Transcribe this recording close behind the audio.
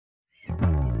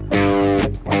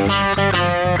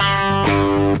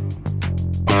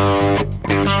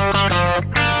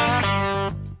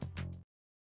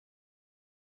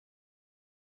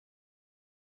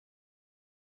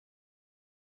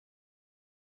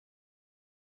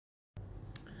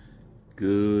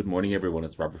Good morning, everyone.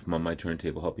 It's Robert from On My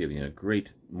Turntable. Hope you're having a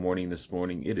great morning this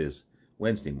morning. It is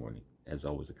Wednesday morning, as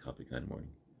always, a coffee kind of morning.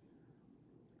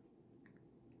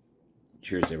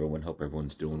 Cheers, everyone. Hope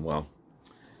everyone's doing well.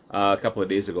 A couple of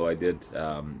days ago, I did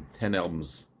 10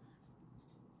 albums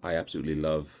I absolutely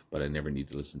love, but I never need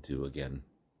to listen to again.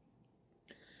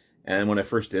 And when I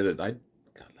first did it, I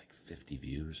got like 50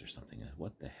 views or something.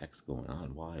 What the heck's going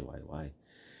on? Why?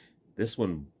 This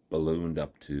one ballooned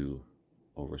up to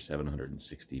over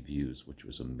 760 views, which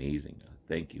was amazing.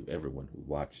 Thank you, everyone who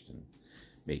watched and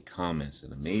made comments,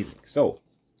 and amazing. So,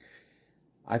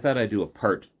 I thought I'd do a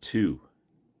part 2.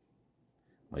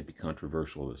 Might be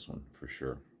controversial, this one, for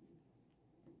sure.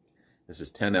 This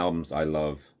is 10 albums I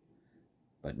love,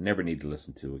 but never need to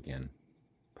listen to again.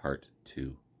 Part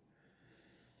 2.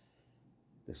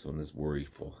 This one is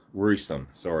worrisome,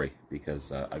 sorry,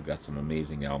 because I've got some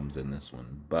amazing albums in this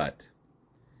one, but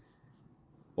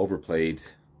overplayed,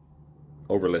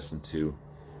 over-listened to.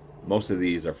 Most of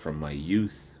these are from my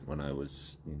youth, when I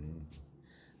was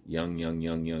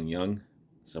young.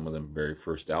 Some of them very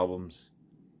first albums.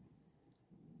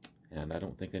 And I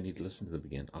don't think I need to listen to them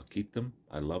again. I'll keep them.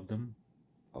 I love them.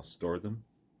 I'll store them.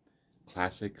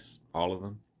 Classics, all of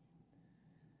them.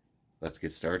 Let's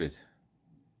get started.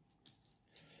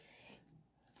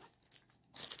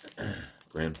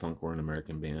 Grand Funk were an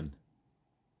American band.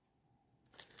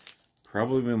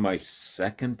 Probably my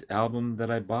second album that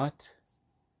I bought.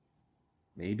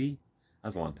 Maybe. That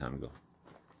was a long time ago.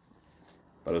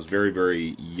 But I was very,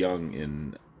 very young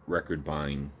in record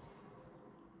buying.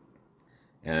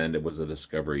 And it was a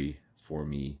discovery for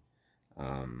me.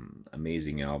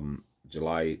 Amazing album.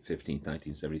 July 15th,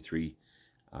 1973.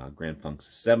 Grand Funk's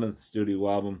 7th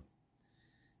studio album.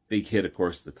 Big hit, of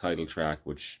course, the title track,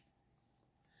 which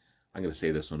I'm going to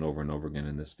say this one over and over again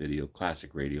in this video.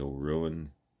 Classic radio, Ruin.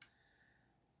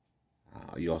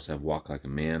 You also have Walk Like a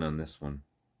Man on this one.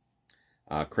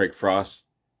 Craig Frost,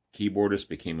 keyboardist,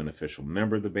 became an official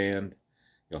member of the band.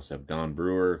 You also have Don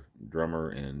Brewer, drummer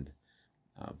and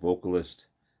vocalist.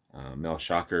 Mel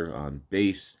Shocker on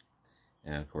bass.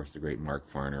 And, of course, the great Mark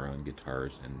Farner on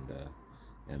guitars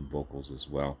and vocals as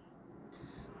well.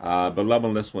 But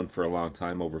loving this one for a long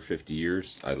time, over 50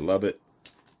 years. I love it.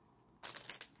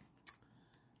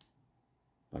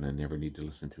 But I never need to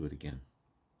listen to it again,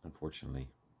 unfortunately.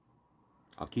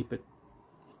 I'll keep it.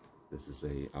 This is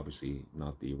obviously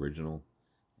not the original.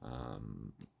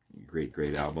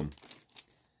 Great album.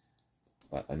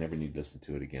 But I never need to listen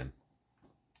to it again.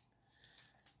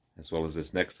 As well as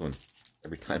this next one.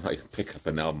 Every time I pick up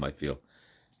an album, I feel,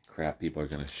 crap, people are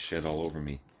going to shit all over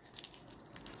me.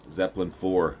 Zeppelin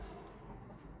 4.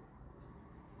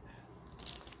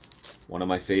 One of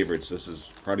my favorites. This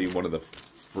is probably one of the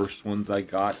first ones I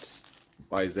got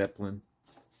by Zeppelin.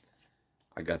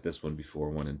 I got this one before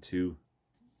 1 and 2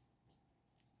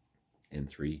 and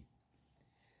 3.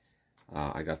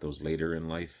 I got those later in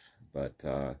life, but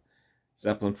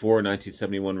Zeppelin 4,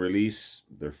 1971 release,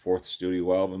 their 4th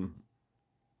studio album,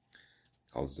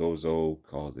 called Zozo,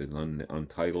 called it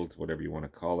Untitled, whatever you want to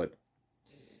call it.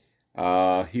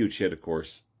 Huge hit, of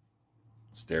course,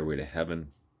 Stairway to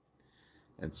Heaven.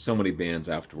 And so many bands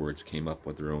afterwards came up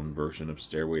with their own version of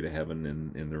Stairway to Heaven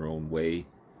in their own way.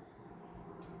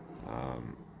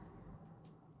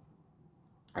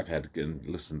 I've had to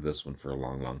listen to this one for a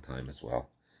long time as well.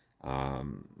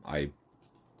 I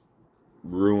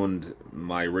ruined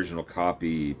my original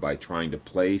copy by trying to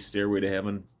play Stairway to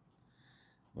Heaven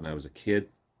when I was a kid,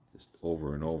 just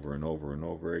over and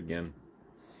over again.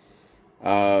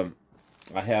 I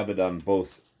have it on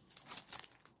both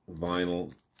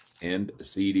vinyl and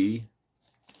CD.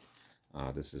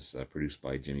 This is produced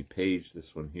by Jimmy Page,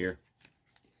 this one here.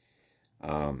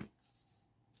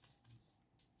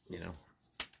 You know,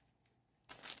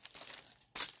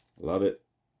 I love it.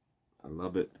 I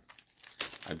love it.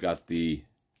 I've got the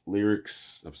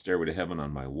lyrics of Stairway to Heaven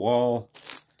on my wall.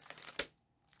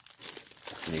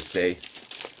 What can you say?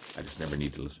 I just never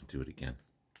need to listen to it again.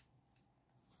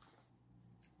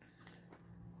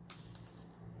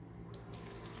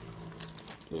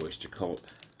 Blue Oyster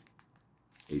Cult,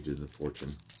 Ages of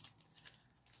Fortune.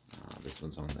 This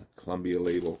one's on the Columbia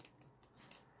label.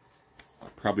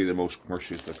 Probably the most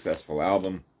commercially successful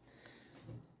album.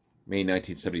 May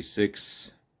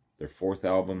 1976, their 4th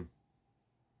album.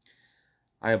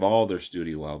 I have all their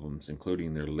studio albums,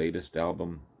 including their latest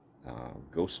album,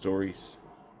 Ghost Stories.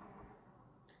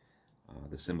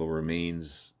 The Symbol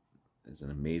Remains is an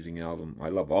amazing album. I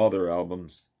love all their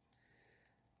albums.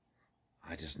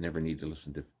 I just never need to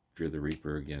listen to Fear the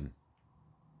Reaper again.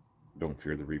 Don't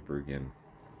Fear the Reaper again.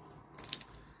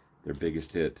 Their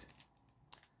biggest hit.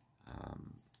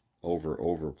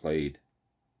 Overplayed.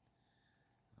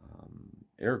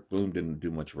 Eric Bloom didn't do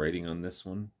much writing on this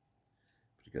one.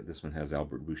 But you got this one has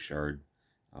Albert Bouchard,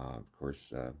 of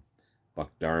course,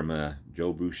 Buck Dharma,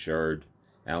 Joe Bouchard,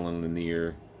 Alan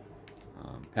Lanier.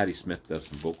 Patti Smith does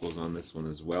some vocals on this one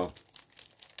as well.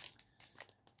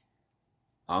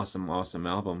 Awesome, awesome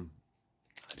album.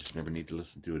 I just never need to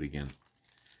listen to it again.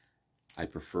 I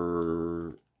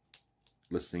prefer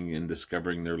listening and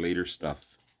discovering their later stuff.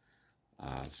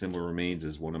 Symbol Remains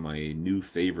is one of my new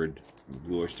favorite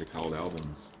Blue Oyster Cult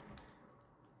albums.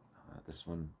 This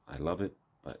one, I love it,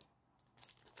 but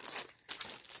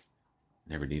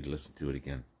never need to listen to it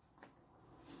again.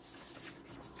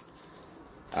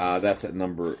 That's at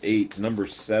number 8. Number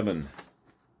 7.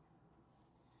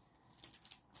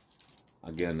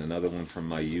 Again, another one from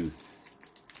my youth.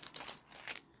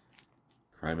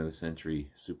 Crime of the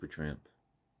Century, Supertramp.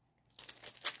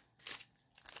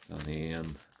 It's on the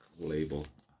AM label.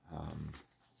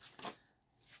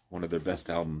 One of their best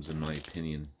albums, in my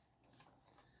opinion.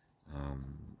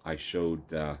 I showed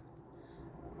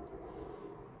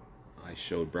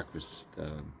Breakfast.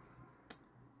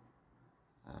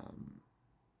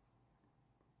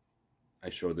 I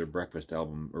showed their Breakfast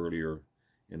album earlier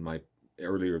in my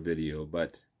earlier video,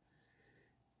 but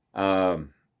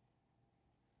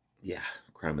yeah,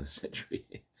 Crime of the Century.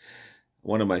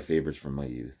 One of my favorites from my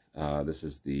youth. This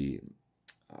is the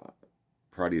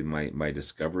probably my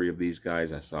discovery of these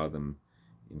guys. I saw them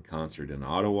in concert in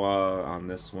Ottawa on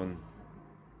this one.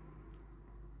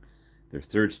 Their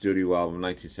third studio album,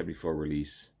 1974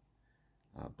 release.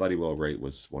 Bloody Well Right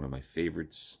was one of my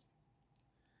favorites.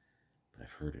 But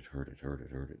I've heard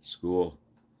it. School,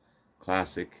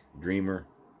 classic. Dreamer,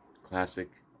 classic.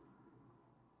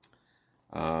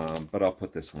 But I'll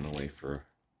put this one away for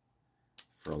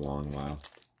a long while.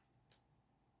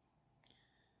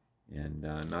 And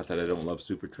not that I don't love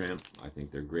Supertramp. I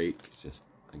think they're great. It's just,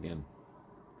 again,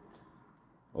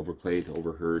 overplayed,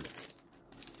 overheard.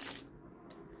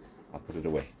 I'll put it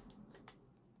away.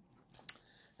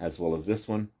 As well as this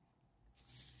one.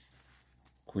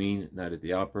 Queen, Night at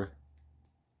the Opera.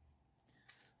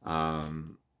 I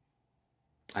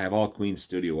have all Queen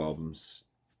studio albums.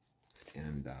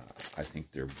 And I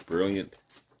think they're brilliant.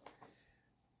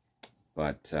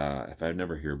 But if I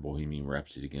never hear Bohemian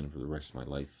Rhapsody again for the rest of my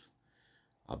life,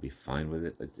 I'll be fine with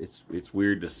it. It's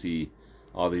weird to see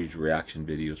all these reaction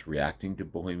videos reacting to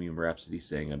Bohemian Rhapsody,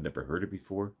 saying I've never heard it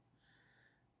before.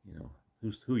 You know,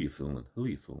 who you fooling? Who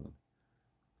you fooling?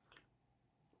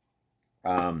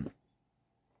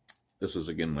 This was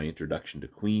again my introduction to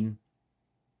Queen.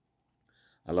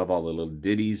 I love all the little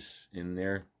ditties in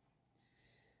there,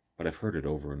 but I've heard it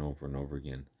over and over and over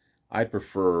again. I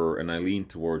prefer, and I lean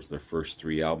towards their first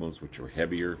 3 albums, which are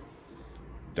heavier,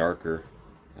 darker,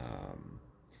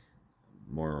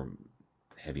 more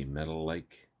heavy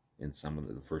metal-like in some of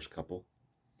the first couple.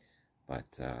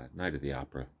 But Night of the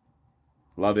Opera,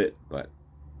 love it, but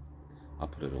I'll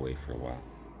put it away for a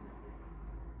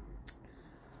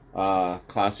while.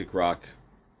 Classic rock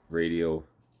radio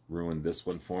ruined this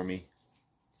one for me.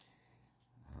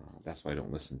 That's why I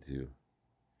don't listen to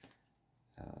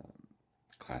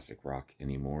classic rock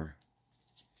anymore.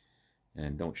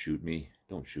 And don't shoot me,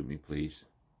 please.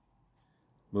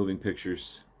 Moving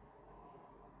Pictures.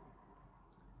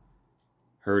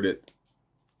 Heard it,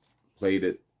 played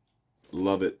it,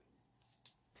 love it.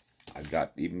 I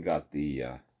even got the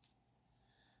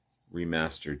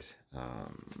remastered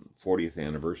 40th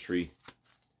anniversary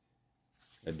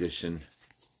edition.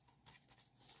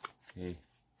 Okay.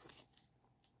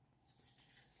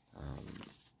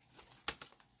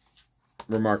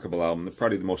 Remarkable album.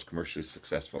 Probably the most commercially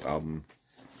successful album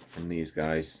from these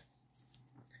guys.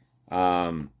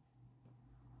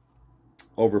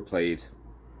 Overplayed.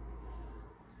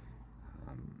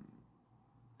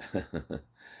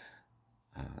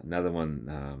 Another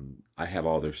one, I have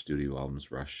all their studio albums,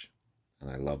 Rush, and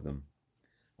I love them.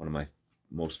 One of my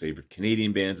most favorite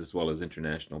Canadian bands as well as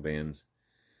international bands.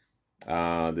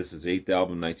 This is the 8th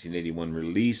album, 1981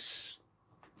 release.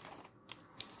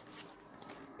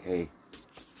 Okay.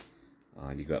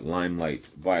 You got Limelight,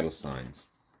 Vital Signs,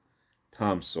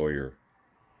 Tom Sawyer.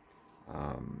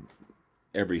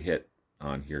 Every hit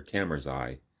on here, Camera's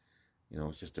Eye. You know,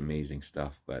 it's just amazing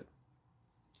stuff, but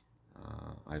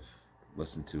I've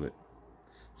listened to it.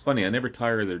 It's funny, I never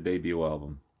tire of their debut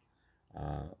album.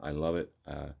 I love it.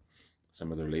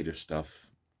 Some of their later stuff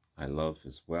I love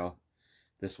as well.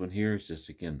 This one here is just,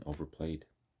 again, overplayed.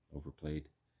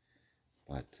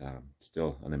 But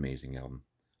still an amazing album.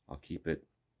 I'll keep it.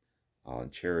 I'll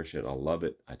cherish it. I'll love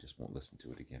it. I just won't listen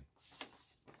to it again.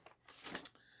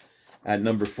 At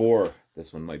number 4,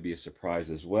 this one might be a surprise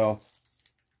as well.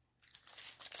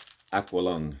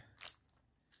 Aqualung.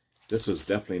 This was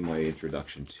definitely my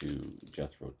introduction to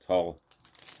Jethro Tull,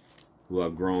 who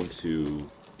I've grown to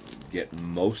get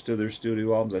most of their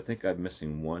studio albums. I think I'm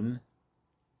missing one.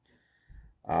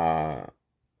 I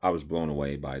was blown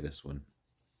away by this one.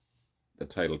 The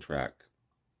title track,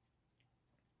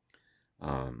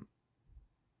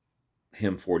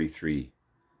 Hymn 43,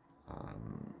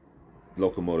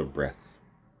 Locomotive Breath.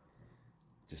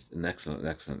 Just an excellent,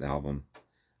 excellent album.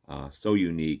 So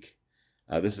unique.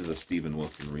 This is a Steven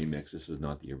Wilson remix. This is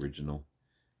not the original.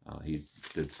 He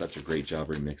did such a great job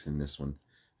remixing this one.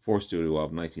 4 studio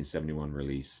album, 1971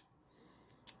 release.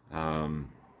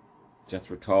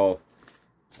 Jethro Tull.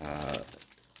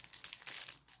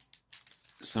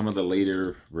 Some of the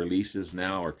later releases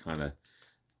now are kind of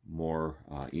more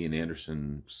Ian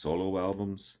Anderson solo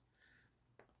albums,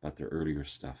 but their earlier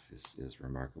stuff is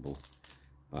remarkable.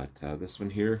 But this one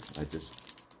here, I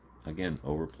just, again,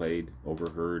 overplayed,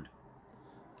 overheard,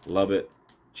 love it,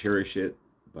 cherish it,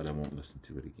 but I won't listen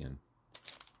to it again.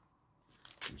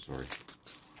 I'm sorry.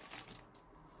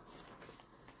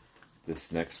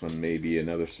 This next one may be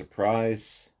another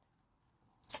surprise.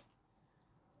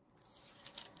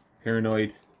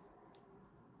 Paranoid,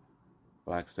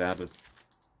 Black Sabbath.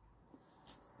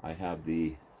 I have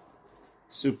the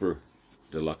Super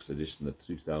Deluxe Edition, the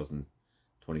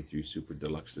 2023 Super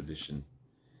Deluxe Edition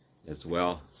as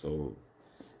well. So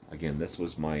again, this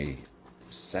was my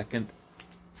second,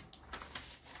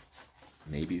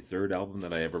 maybe third album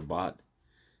that I ever bought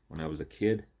when I was a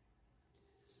kid.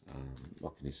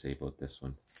 What can you say about this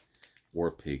one?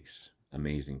 War Pigs,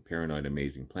 amazing. Paranoid,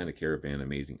 amazing. Planet Caravan,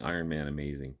 amazing. Iron Man,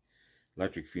 amazing.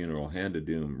 Electric Funeral, Hand of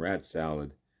Doom, Rat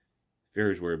Salad,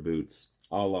 Fairies Wear Boots,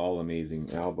 all amazing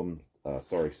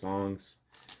songs.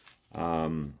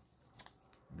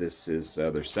 This is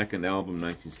their second album,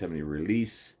 1970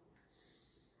 release.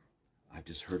 I've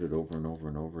just heard it over and over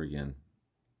and over again.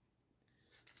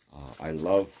 I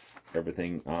love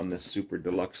everything on this Super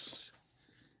Deluxe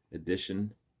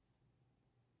Edition,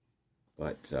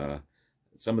 but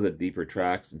some of the deeper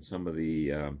tracks and some of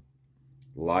the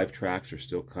live tracks are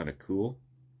still kind of cool,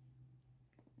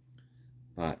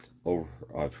 but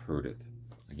I've heard it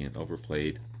again,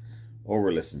 overplayed,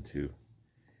 over listened to.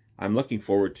 I'm looking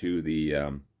forward to the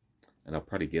and I'll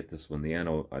probably get this one, the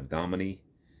Anno Domini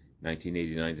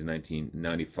 1989 to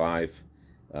 1995,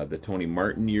 the Tony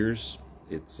Martin years.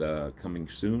 It's coming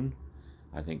soon,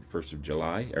 I think 1st of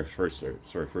July, or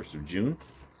 1st of June.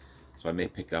 So I may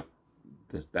pick up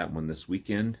that one this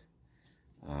weekend.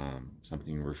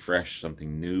 Something refreshed,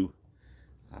 something new.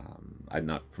 I'm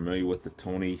not familiar with the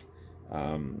Tony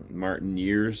Martin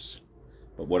years,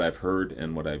 but what I've heard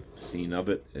and what I've seen of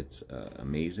it, it's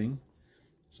amazing.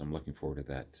 So I'm looking forward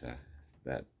to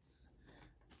that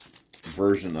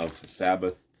version of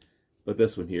Sabbath. But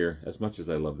this one here, as much as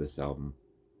I love this album,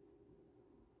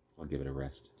 I'll give it a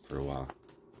rest for a while.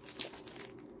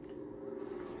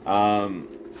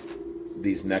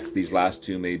 These last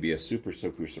two may be a super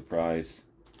surprise.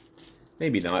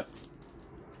 Maybe not.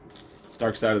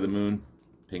 Dark Side of the Moon,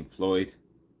 Pink Floyd.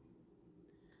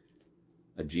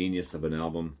 A genius of an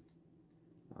album.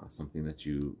 Something that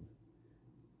you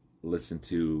listen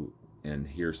to and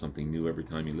hear something new every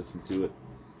time you listen to it.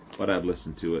 But I've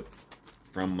listened to it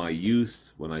from my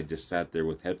youth when I just sat there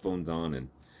with headphones on and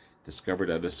discovered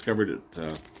it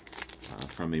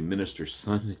from a minister's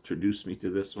son. Introduced me to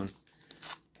this one.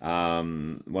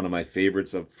 One of my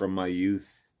favorites from my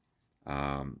youth.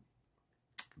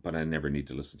 But I never need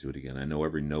to listen to it again. I know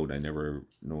every note. I never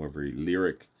know every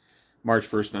lyric. March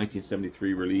 1st,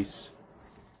 1973 release.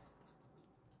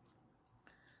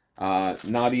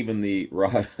 Not even the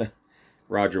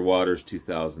Roger Waters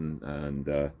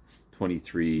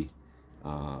 2023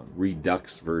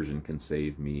 Redux version can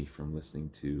save me from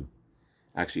listening to...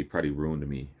 Actually, it probably ruined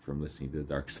me from listening to The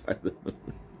Dark Side of the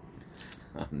Moon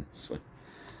on this one.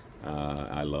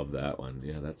 I love that one.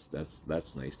 Yeah,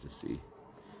 that's nice to see.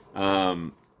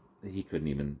 He couldn't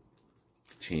even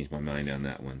change my mind on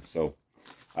that one. So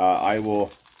I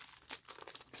will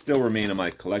still remain in my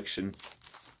collection,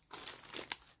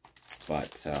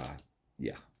 but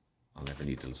yeah, I'll never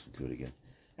need to listen to it again.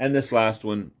 And this last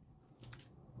one,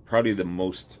 probably the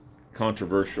most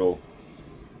controversial,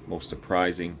 most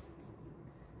surprising.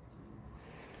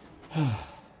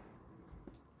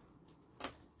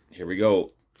 Here we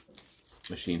go.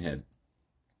 Machine Head,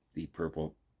 Deep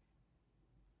Purple.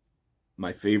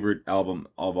 My favorite album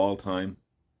of all time.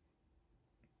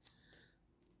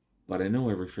 But I know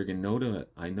every friggin' note of it.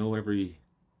 I know every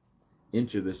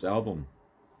inch of this album.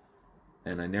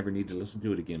 And I never need to listen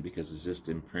to it again because it's just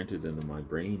imprinted into my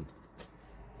brain.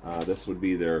 This would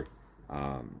be their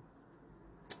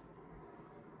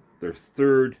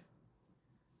third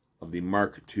of the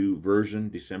Mark II version,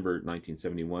 December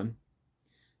 1971.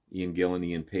 Ian Gillan,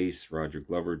 Ian Pace, Roger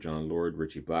Glover, John Lord,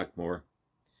 Richie Blackmore.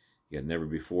 You got Never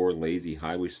Before, Lazy,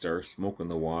 Highway Star, Smoke on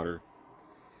the Water.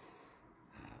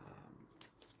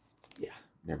 Yeah,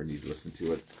 never need to listen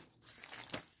to it.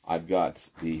 I've got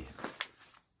the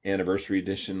anniversary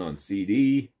edition on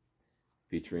CD,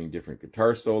 featuring different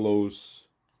guitar solos,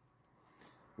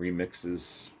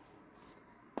 remixes.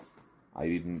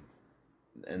 And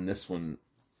this one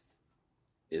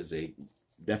is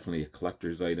definitely a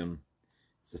collector's item.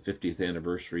 It's the 50th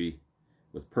anniversary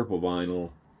with purple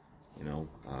vinyl, you know,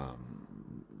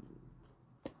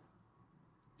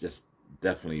 just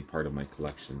definitely part of my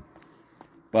collection.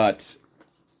 But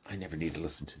I never need to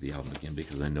listen to the album again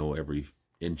because I know every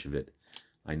inch of it.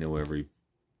 I know every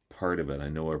part of it. I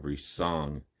know every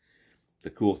song. The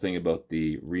cool thing about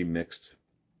the remixed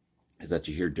is that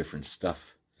you hear different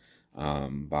stuff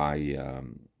by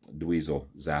Dweezil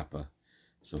Zappa.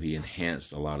 So he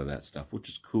enhanced a lot of that stuff, which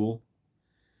is cool.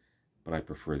 But I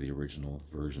prefer the original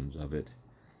versions of it.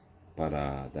 But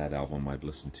that album I've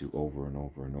listened to over and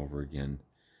over and over again.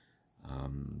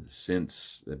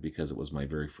 Because it was my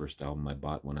very first album I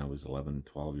bought when I was 11,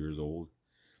 12 years old.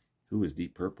 Who is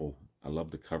Deep Purple? I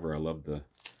love the cover. I love the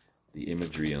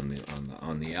imagery on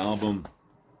the album.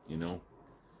 You know,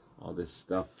 all this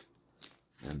stuff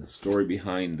and the story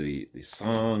behind the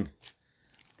song,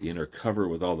 the inner cover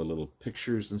with all the little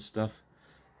pictures and stuff.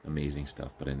 Amazing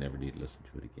stuff. But I never need to listen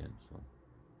to it again. So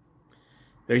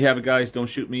there you have it, guys. Don't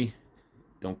shoot me.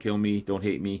 Don't kill me. Don't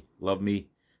hate me. Love me.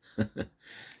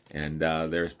 And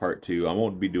there's part 2. I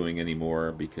won't be doing any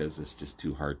more because it's just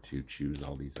too hard to choose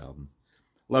all these albums.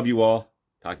 Love you all.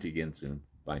 Talk to you again soon.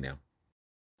 Bye now.